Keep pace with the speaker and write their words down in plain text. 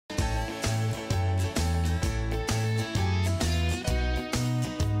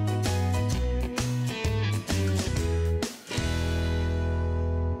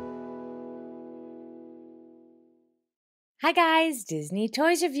Hi guys, Disney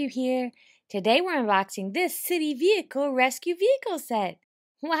Toys Review here. Today we're unboxing this City Vehicle Rescue Vehicle set.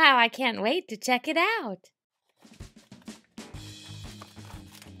 Wow, I can't wait to check it out.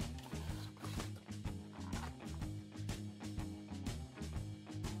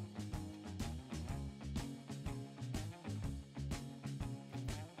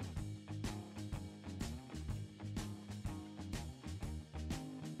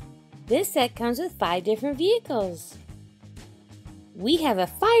 This set comes with 5 different vehicles. We have a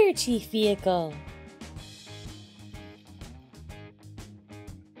fire chief vehicle.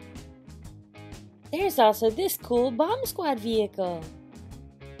 There's also this cool bomb squad vehicle.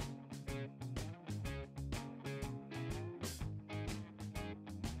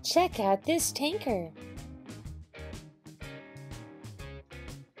 Check out this tanker.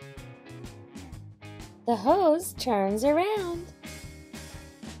 The hose turns around.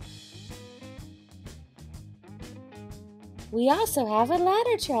 We also have a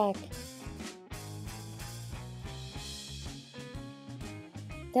ladder truck.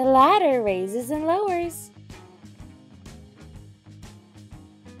 The ladder raises and lowers.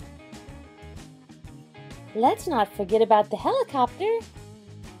 Let's not forget about the helicopter.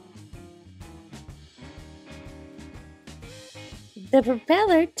 The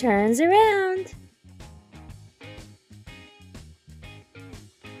propeller turns around.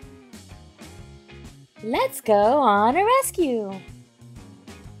 Let's go on a rescue.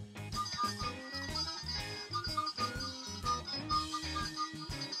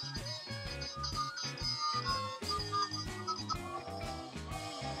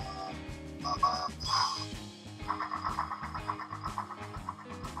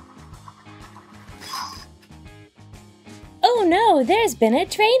 Oh no, there's been a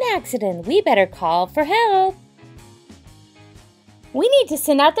train accident. We better call for help. We need to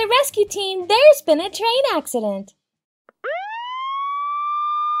send out the rescue team. There's been a train accident.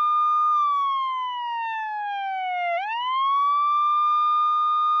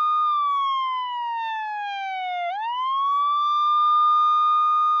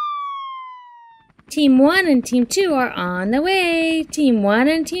 Team 1 and Team 2 are on the way. Team 1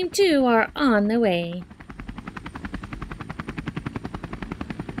 and Team 2 are on the way.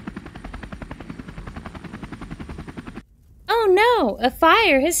 Oh no, a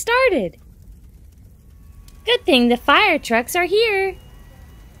fire has started. Good thing the fire trucks are here.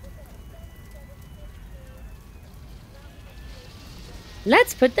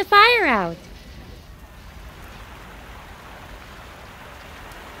 Let's put the fire out.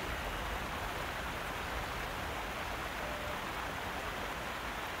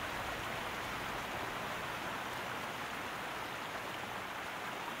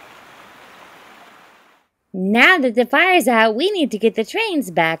 Now that the fire's out, we need to get the trains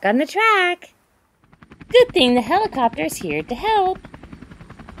back on the track. Good thing the helicopter's here to help.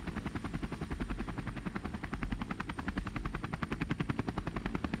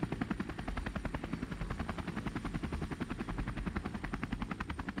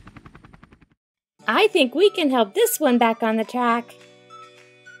 I think we can help this one back on the track.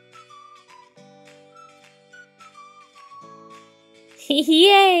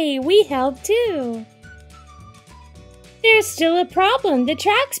 Yay, we help too. There's still a problem. The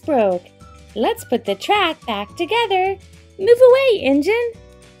track's broke. Let's put the track back together. Move away, engine.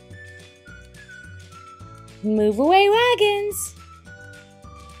 Move away, wagons.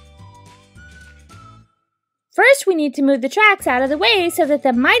 First, we need to move the tracks out of the way so that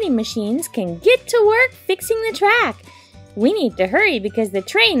the mighty machines can get to work fixing the track. We need to hurry because the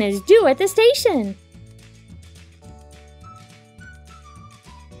train is due at the station.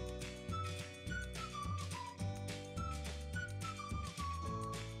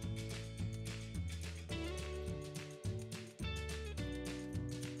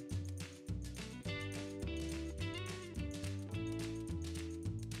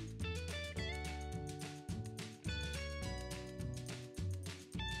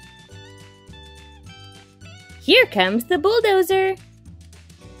 Here comes the bulldozer.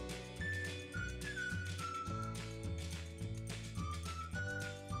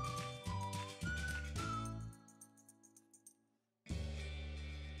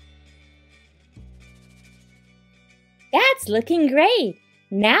 That's looking great.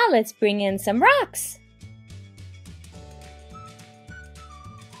 Now let's bring in some rocks.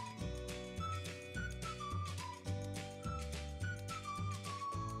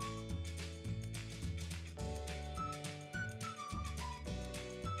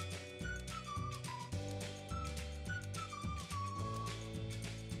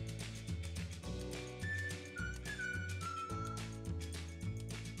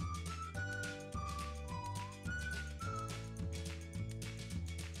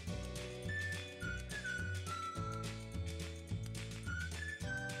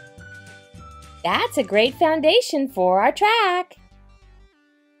 That's a great foundation for our track.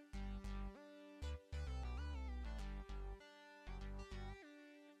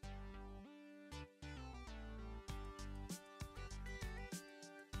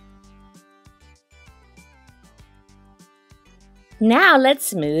 Now let's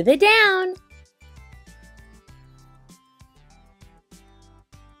smooth it down.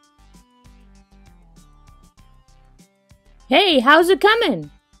 Hey, how's it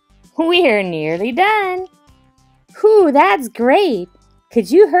coming? We're nearly done. Whew, that's great. Could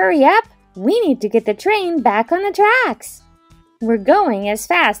you hurry up? We need to get the train back on the tracks. We're going as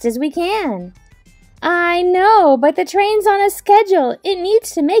fast as we can. I know, but the train's on a schedule. It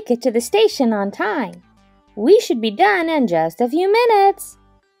needs to make it to the station on time. We should be done in just a few minutes.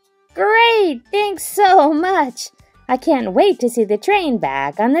 Great! Thanks so much. I can't wait to see the train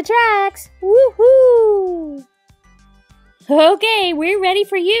back on the tracks. Woohoo! Okay, we're ready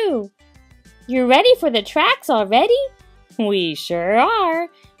for you. You're ready for the tracks already? We sure are.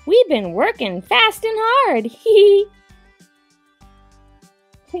 We've been working fast and hard.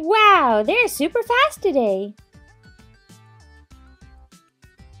 Wow, they're super fast today.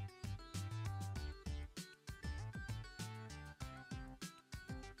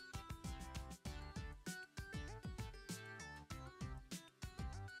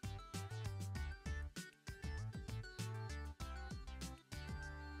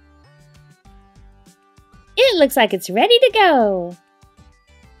 It looks like it's ready to go.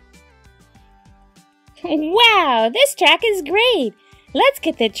 Wow, this track is great. Let's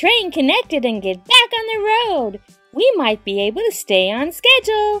get the train connected and get back on the road. We might be able to stay on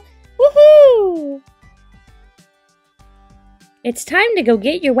schedule. Woohoo! It's time to go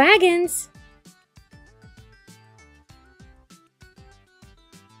get your wagons.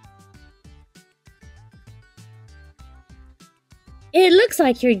 It looks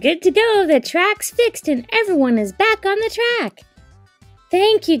like you're good to go. The track's fixed and everyone is back on the track.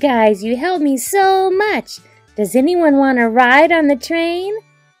 Thank you guys, you helped me so much. Does anyone want to ride on the train?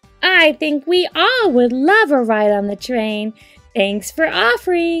 I think we all would love a ride on the train. Thanks for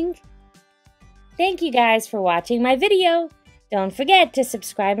offering. Thank you guys for watching my video. Don't forget to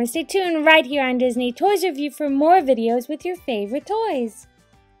subscribe and stay tuned right here on Disney Toys Review for more videos with your favorite toys.